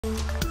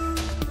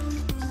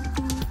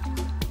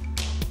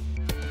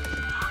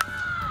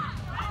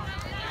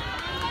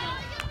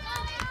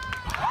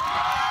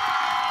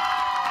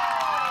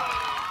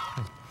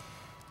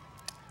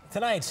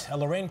Tonight, a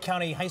Lorain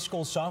County high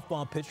school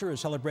softball pitcher is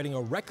celebrating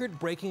a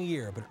record-breaking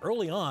year, but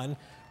early on,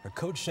 her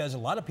coach says a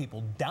lot of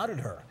people doubted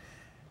her.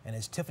 And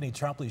as Tiffany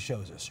Tropley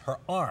shows us, her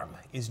arm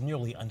is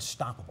nearly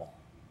unstoppable.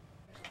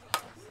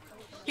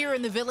 Here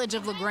in the village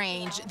of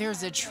LaGrange,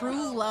 there's a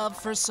true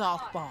love for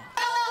softball.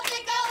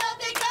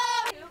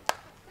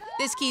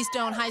 This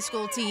Keystone High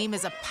School team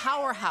is a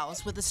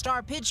powerhouse with a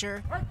star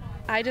pitcher.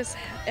 I just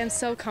am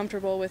so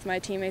comfortable with my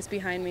teammates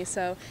behind me,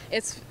 so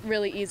it's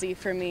really easy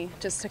for me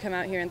just to come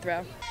out here and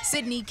throw.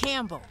 Sydney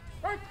Campbell.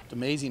 It's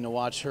amazing to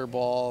watch her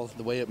ball,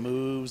 the way it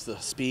moves, the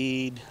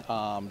speed,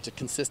 the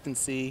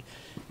consistency.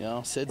 You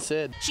know,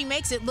 Sid. She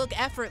makes it look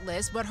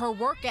effortless, but her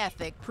work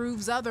ethic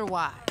proves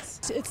otherwise.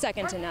 It's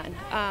second to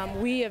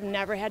none. We have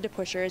never had to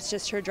push her. It's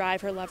just her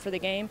drive, her love for the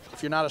game.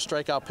 If you're not a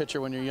strikeout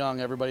pitcher when you're young,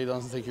 everybody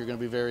doesn't think you're going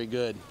to be very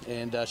good.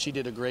 And she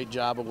did a great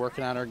job of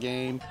working on her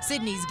game.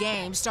 Sydney's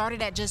game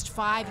started at just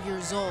 5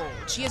 years old.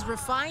 She has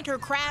refined her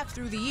craft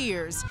through the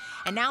years,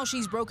 and now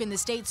she's broken the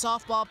state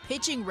softball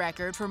pitching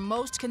record for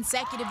most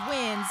consecutive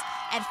wins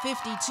at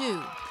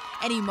 52.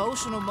 An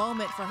emotional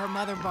moment for her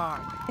mother,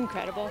 Barb.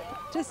 Incredible.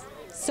 Just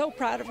so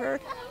proud of her.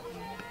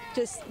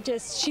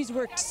 Just she's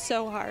worked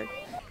so hard.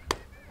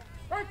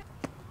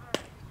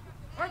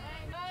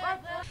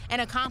 An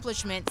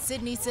accomplishment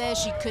Sydney says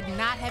she could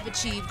not have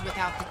achieved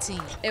without the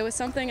team. It was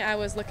something I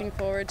was looking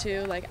forward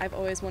to. Like, I've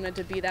always wanted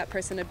to be that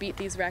person to beat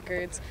these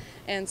records.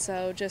 And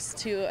so just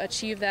to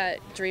achieve that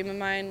dream of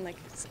mine, like,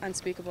 it's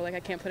unspeakable. Like, I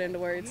can't put it into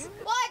words.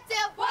 1, 2,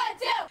 1,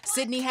 2.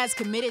 Sydney has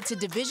committed to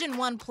Division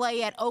I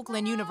play at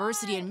Oakland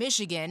University in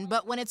Michigan,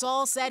 but when it's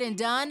all said and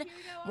done,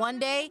 one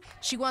day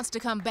she wants to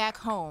come back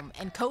home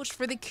and coach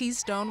for the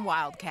Keystone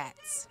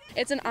Wildcats.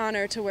 It's an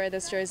honor to wear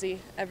this jersey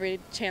every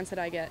chance that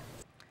I get.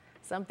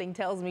 Something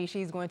tells me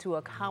she's going to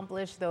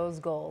accomplish those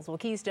goals. Well,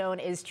 Keystone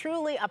is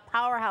truly a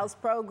powerhouse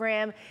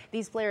program.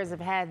 These players have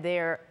had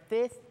their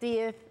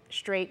 50th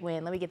straight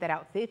win. Let me get that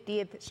out,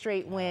 50th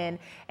straight win.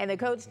 And the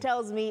coach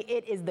tells me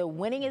it is the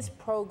winningest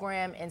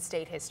program in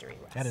state history.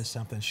 Russ. That is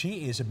something.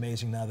 She is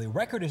amazing. Now, the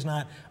record is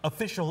not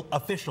official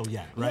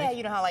yet, right? Yeah,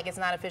 you know how like it's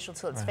not official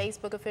till it's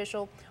Facebook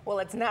official? Well,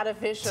 it's not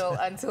official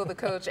until the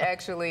coach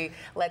actually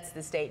lets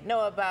the state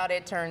know about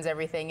it, turns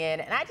everything in.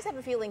 And I just have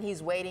a feeling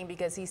he's waiting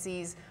because he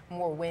sees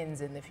more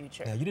wins in the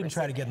future. Yeah, you didn't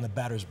try to get in the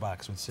batter's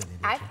box with Sydney,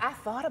 did you? I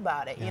thought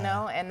about it, you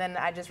know, and then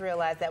I just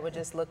realized that would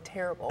just look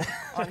terrible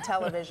on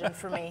television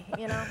for me,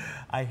 you know?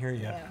 I hear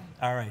you. Yeah.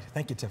 All right.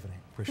 Thank you, Tiffany.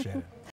 Appreciate it.